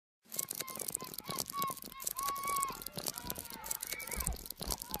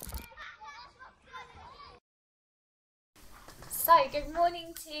good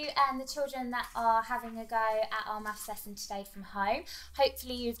morning to the children that are having a go at our maths lesson today from home.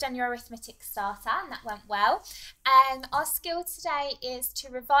 Hopefully you've done your arithmetic starter and that went well. Our skill today is to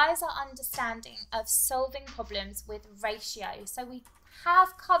revise our understanding of solving problems with ratio. So we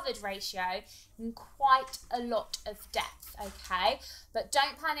have covered ratio in quite a lot of depth, okay? But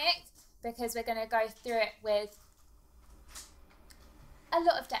don't panic because we're going to go through it with a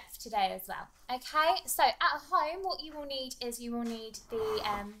lot of depth today as well. Okay, so at home what you will need is you will need the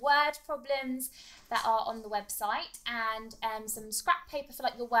word problems that are on the website and some scrap paper for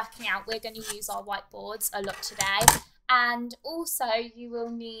like your working out. We're going to use our whiteboards a lot today, and also you will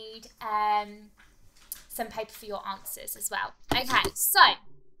need some paper for your answers as well. Okay, so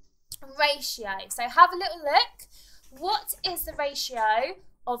ratio. So have a little look. What is the ratio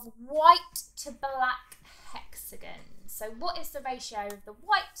of white to black hexagons? So what is the ratio of the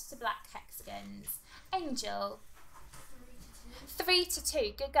white to black hexagons? Angel? 3 to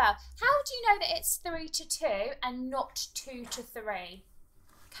 2. Good girl. How do you know that it's 3 to 2 and not 2 to 3?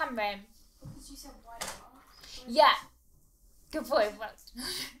 Cameron? Because you said white. Yeah. Good boy. Well,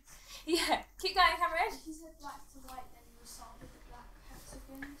 yeah. Keep going, Cameron. If you said black to white, then you start with the black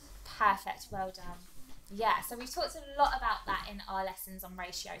hexagons. Perfect. Well done. Yeah, so we've talked a lot about that in our lessons on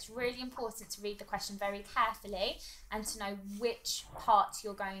ratio. It's really important to read the question very carefully and to know which part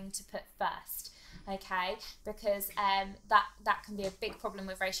you're going to put first, okay? Because that can be a big problem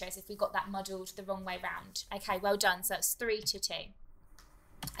with ratios if we got that muddled the wrong way round. Okay, well done. So it's 3 to 2.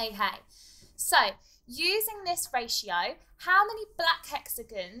 Okay, so using this ratio, how many black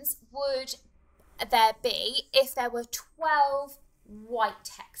hexagons would there be if there were 12 white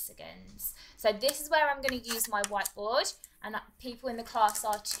hexagons? So this is where I'm going to use my whiteboard, and people in the class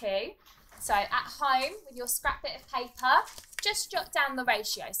are too. So at home with your scrap bit of paper, just jot down the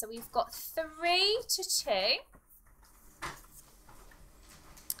ratio. So we've got 3 to 2.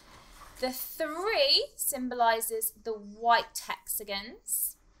 The 3 symbolises the white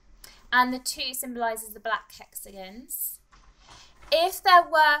hexagons and the 2 symbolises the black hexagons. If there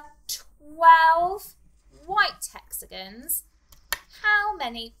were 12 white hexagons, how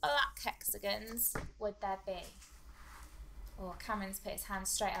many black hexagons would there be? Oh, Cameron's put his hand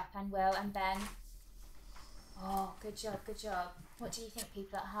straight up, and Will and Ben. Oh, good job, good job. What do you think,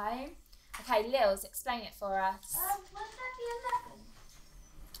 people at home? Okay, Lils, explain it for us. Would that be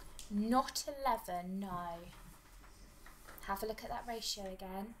 11? Not 11, no. Have a look at that ratio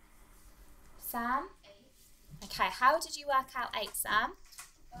again. Sam? 8. Okay, how did you work out 8, Sam?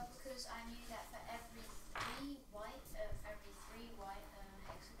 Because I knew that for every 3 white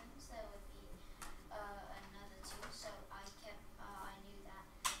hexagons, there would be another 2. So I knew that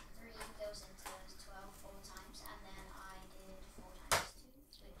 3 goes into 12 4 times, and then I did 4 times 2,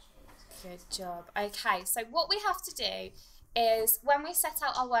 which is Good job. Okay, so what we have to do is when we set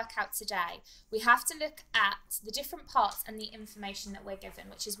out our workout today, we have to look at the different parts and the information that we're given,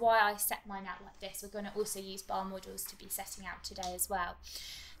 which is why I set mine out like this. We're going to also use bar models to be setting out today as well.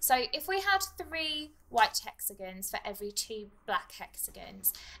 So if we had 3 white hexagons for every 2 black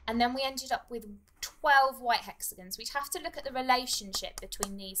hexagons, and then we ended up with 12 white hexagons, we'd have to look at the relationship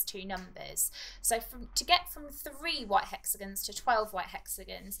between these two numbers. So to get from 3 white hexagons to 12 white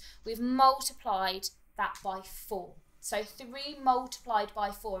hexagons, we've multiplied that by 4. So 3 multiplied by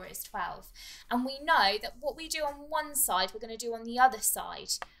 4 is 12. And we know that what we do on one side, we're going to do on the other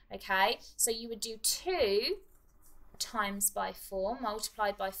side. Okay, so you would do 2 times by 4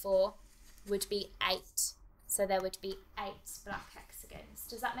 multiplied by 4 would be 8. So there would be 8 black hexagons.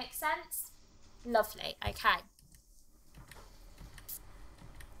 Does that make sense? Lovely. Okay.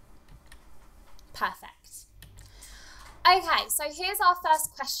 Perfect. Okay, so here's our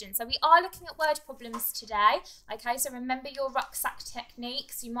first question. So we are looking at word problems today. Okay, so remember your rucksack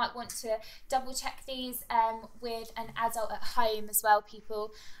techniques. You might want to double check these with an adult at home as well,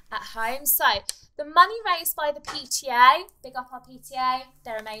 people at home. So the money raised by the PTA, big up our PTA,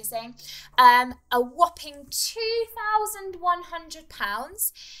 they're amazing. A whopping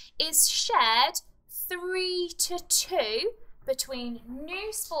 £2,100 is shared 3 to 2 between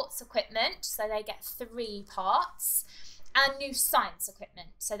new sports equipment, so they get 3 parts, and new science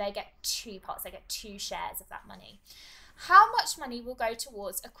equipment, so they get 2 parts, they get 2 shares of that money. How much money will go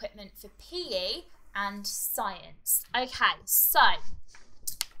towards equipment for PE and science? Okay, so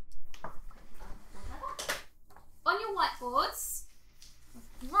on your whiteboards,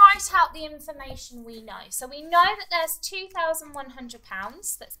 write out the information we know. So we know that there's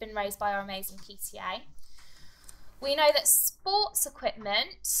 £2,100 that's been raised by our amazing PTA. We know that sports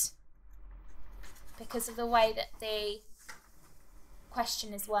equipment, because of the way that the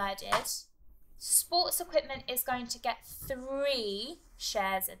question is worded, Sports equipment is going to get 3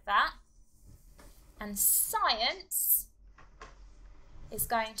 shares of that. And science is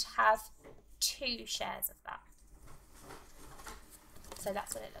going to have 2 shares of that. So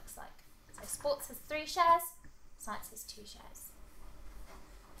that's what it looks like. So sports has 3 shares, science has 2 shares.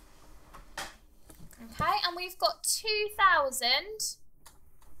 Okay, and we've got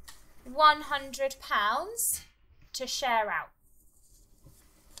 £2,100 to share out.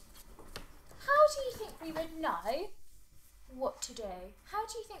 How do you think we would know what to do? How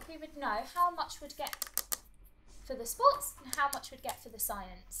do you think we would know how much we'd get for the sports and how much we'd get for the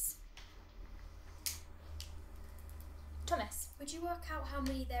science? Thomas? Would you work out how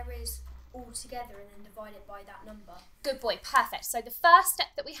many there is all together and then divide it by that number? Good boy, perfect. So the first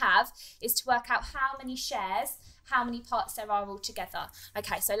step that we have is to work out how many shares, how many parts there are all together.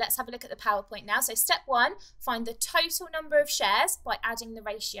 Okay, so let's have a look at the PowerPoint now. So step 1, find the total number of shares by adding the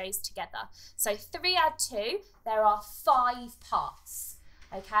ratios together. So 3 add 2, there are 5 parts.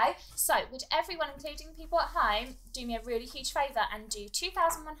 Okay, so would everyone, including people at home, do me a really huge favour and do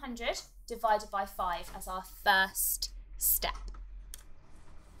 2,100 divided by 5 as our first step.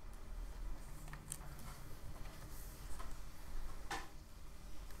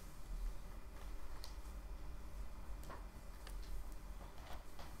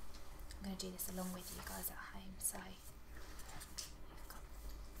 I'm going to do this along with you guys at home, so you've got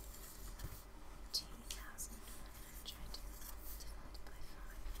 2,100 divided by 5.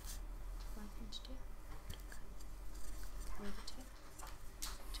 1 into 2. Carry the 2.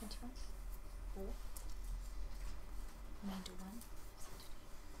 21. 4. Remainder 1.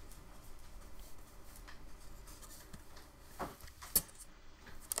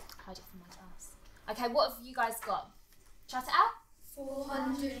 Hide it from my class. Okay, what have you guys got? Shout it out.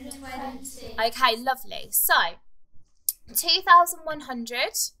 420. Okay, lovely. So,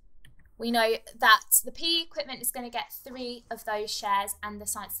 2,100, we know that the PE equipment is going to get 3 of those shares and the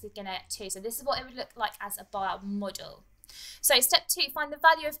science is going to get 2. So this is what it would look like as a bar model. So step 2, find the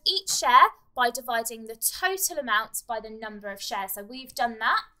value of each share by dividing the total amount by the number of shares. So we've done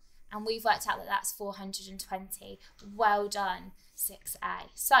that and we've worked out that that's 420. Well done, 6A.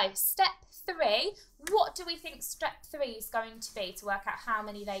 So step 3, what do we think step 3 is going to be to work out how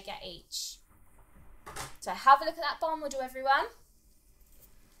many they get each? So have a look at that bar model, everyone.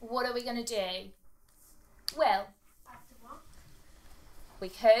 What are we going to do? Will? We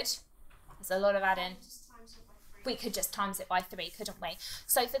could. There's a lot of adding. We could just times it by 3, couldn't we?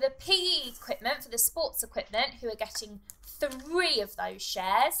 So for the PE equipment, for the sports equipment, who are getting 3 of those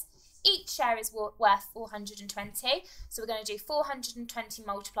shares, each share is worth 420. So we're going to do 420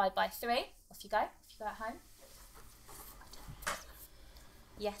 multiplied by 3. Off you go, if you go at home.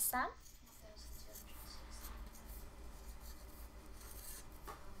 Yes, Sam?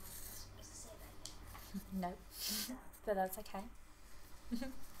 No, but that's okay.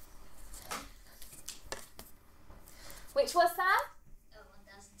 Which was that?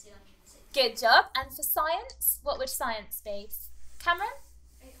 1,260. Good job. And for science, what would science be? Cameron?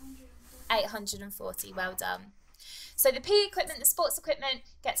 840. Well done. So the PE equipment, the sports equipment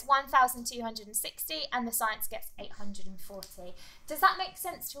gets 1,260 and the science gets 840. Does that make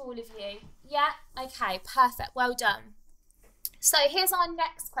sense to all of you? Yeah? Okay, perfect. Well done. So here's our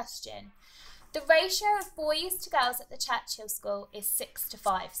next question. The ratio of boys to girls at the Churchill School is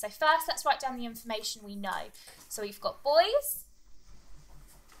 6:5. So first, let's write down the information we know. So we've got boys,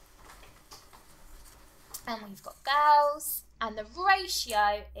 and we've got girls, and the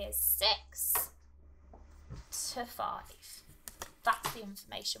ratio is 6:5. That's the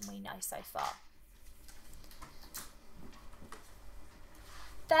information we know so far.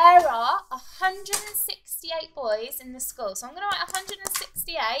 There are 168 boys in the school. So I'm going to write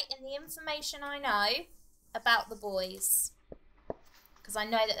 168 in the information I know about the boys. Because I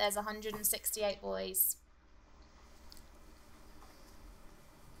know that there's 168 boys.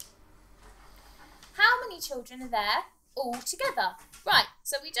 How many children are there all together? Right,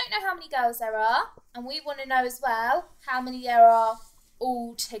 so we don't know how many girls there are. And we want to know as well how many there are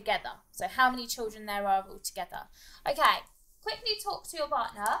all together. So how many children there are all together. Okay. Quickly talk to your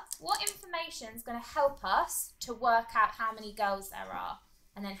partner. What information is going to help us to work out how many girls there are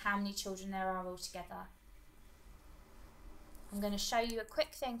and then how many children there are all together? I'm going to show you a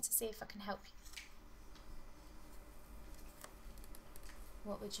quick thing to see if I can help you.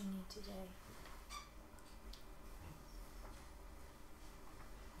 What would you need to do?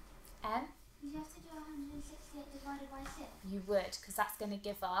 You have to do 168 divided by 6. You would, because that's going to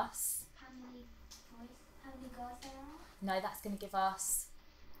give us... How many boys, how many girls there are? No, that's going to give us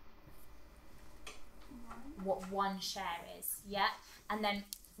 1. what 1 share is, yeah? And then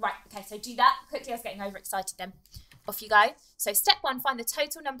Right, okay, so do that. Quickly, I was getting overexcited then. Off you go. So step 1, find the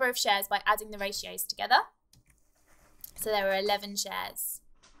total number of shares by adding the ratios together. So there are 11 shares.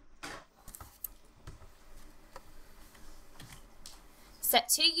 Step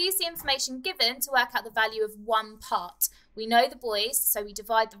 2, use the information given to work out the value of one part. We know the boys, so we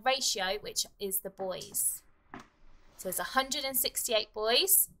divide the ratio, which is the boys. So there's 168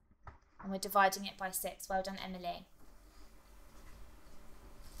 boys, and we're dividing it by 6. Well done, Emily.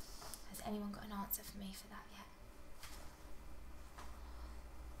 Has anyone got an answer for me for that yet?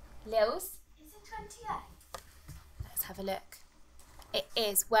 Lils? Is it 28? Let's have a look. It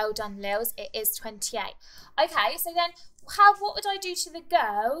is. Well done, Lils. It is 28. Okay, so then what would I do to the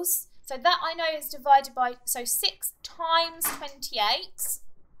girls? So that I know is divided by, so 6 times 28.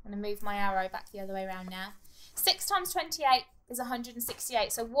 I'm going to move my arrow back the other way around now. 6 times 28 is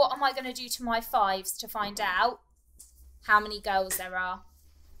 168. So what am I going to do to my 5s to find out how many girls there are?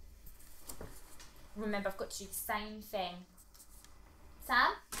 Remember, I've got to do the same thing.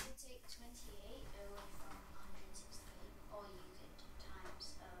 Sam? You could take 28 away from 168, or you could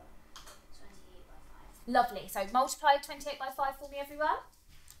times 28 by 5. Lovely. So multiply 28 by 5 for me, everyone.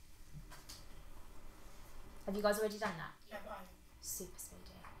 Have you guys already done that? Yeah, but I Super speedy.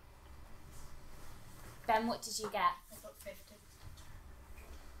 Ben, what did you get? got 50.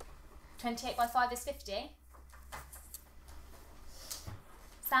 28 by 5 is 50.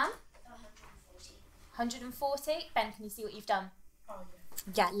 Sam? 140. 140. Ben, can you see what you've done? Oh,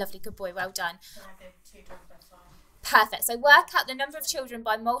 yeah. Yeah, lovely. Good boy. Well done. Then I did 2 times by 5. Perfect. So work out the number of children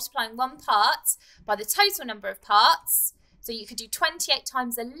by multiplying one part by the total number of parts. So you could do 28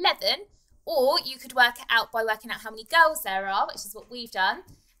 times 11, or you could work it out by working out how many girls there are, which is what we've done,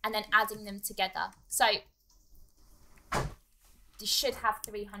 and then adding them together. So you should have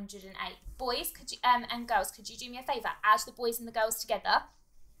 308. Boys, could you and girls, could you do me a favour? Add the boys and the girls together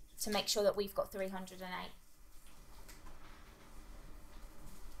to make sure that we've got 308.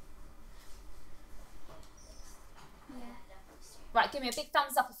 Right, give me a big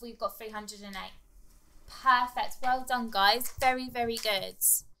thumbs up if we've got 308. Perfect. Well done, guys. Very, very good.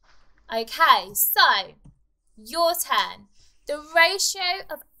 Okay, so your turn. The ratio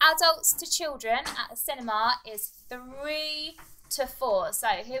of adults to children at the cinema is 3 to 4. So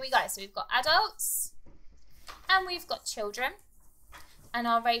here we go. So we've got adults and we've got children. And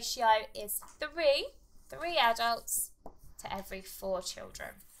our ratio is 3 adults to every 4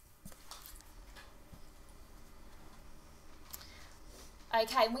 children.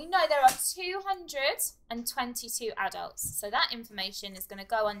 Okay, and we know there are 222 adults, so that information is going to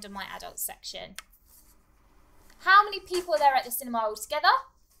go under my adults section. How many people are there at the cinema altogether,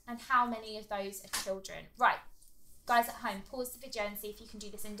 and how many of those are children? Right, guys at home, pause the video and see if you can do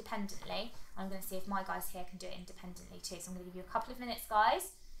this independently. I'm going to see if my guys here can do it independently too, so I'm going to give you a couple of minutes,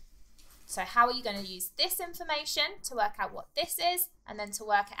 guys. So how are you going to use this information to work out what this is, and then to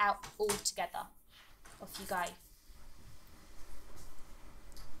work it out all together? Off you go.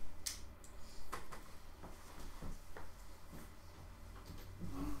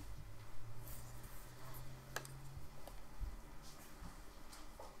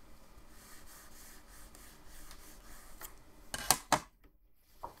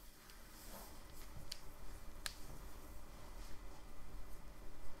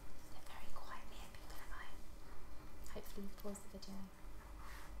 Hopefully you pause the video.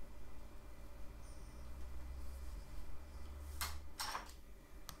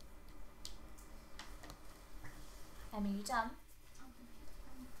 Emma, you done? I'm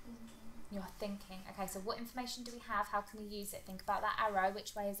thinking. You're thinking. Okay, so what information do we have? How can we use it? Think about that arrow.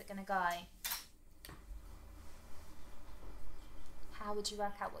 Which way is it going to go? How would you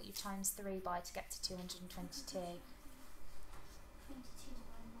work out what you've times 3 by to get to 222? 22 by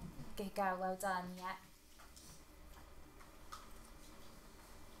 1. Good girl, well done, yeah.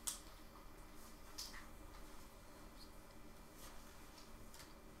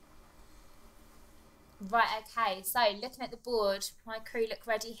 Right, okay, so looking at the board, my crew look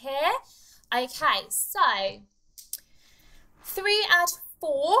ready here. Okay, so 3 add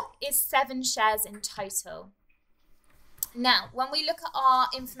 4 is 7 shares in total. Now, when we look at our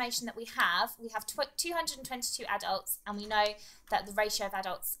information that we have 222 adults, and we know that the ratio of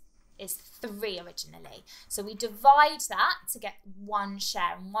adults is 3 originally. So we divide that to get 1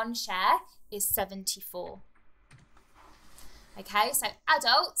 share, and 1 share is 74. Okay, so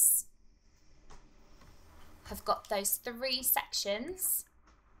adults have got those 3 sections,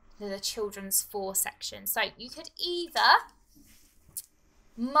 the children's 4 sections. So you could either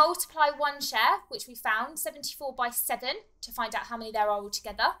multiply 1 share, which we found, 74 by 7, to find out how many there are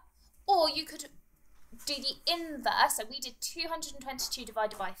altogether, or you could do the inverse. So we did 222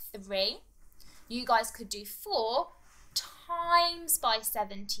 divided by 3. You guys could do 4 times by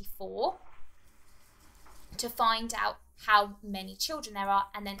 74 to find out how many children there are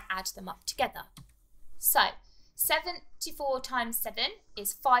and then add them up together. So 74 times 7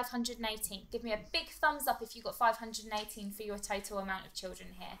 is 518. Give me a big thumbs up if you got 518 for your total amount of children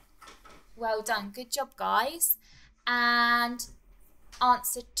here. Well done. Good job, guys. And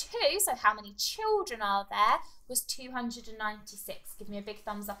answer 2, so how many children are there, was 296. Give me a big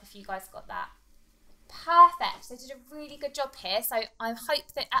thumbs up if you guys got that. Perfect. So did a really good job here. So I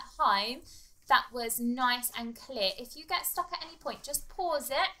hope that at home that was nice and clear. If you get stuck at any point, just pause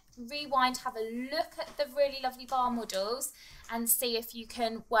it, rewind, have a look at the really lovely bar models and see if you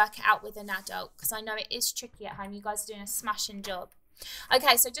can work it out with an adult, because I know it is tricky at home. You guys are doing a smashing job.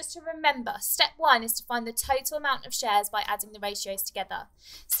 Okay, so just to remember, step 1 is to find the total amount of shares by adding the ratios together.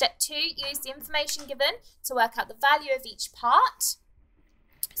 Step 2, use the information given to work out the value of each part.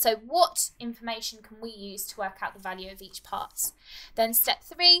 So what information can we use to work out the value of each part? Then step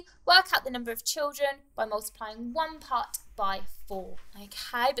 3, work out the number of children by multiplying one part by 4,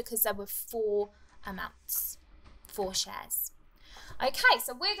 okay, because there were 4 amounts, 4 shares. Okay,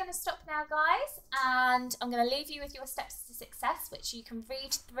 so we're going to stop now, guys, and I'm going to leave you with your steps to success, which you can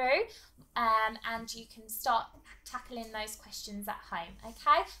read through, and you can start tackling those questions at home,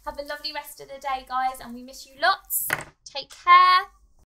 okay? Have a lovely rest of the day, guys, and we miss you lots. Take care.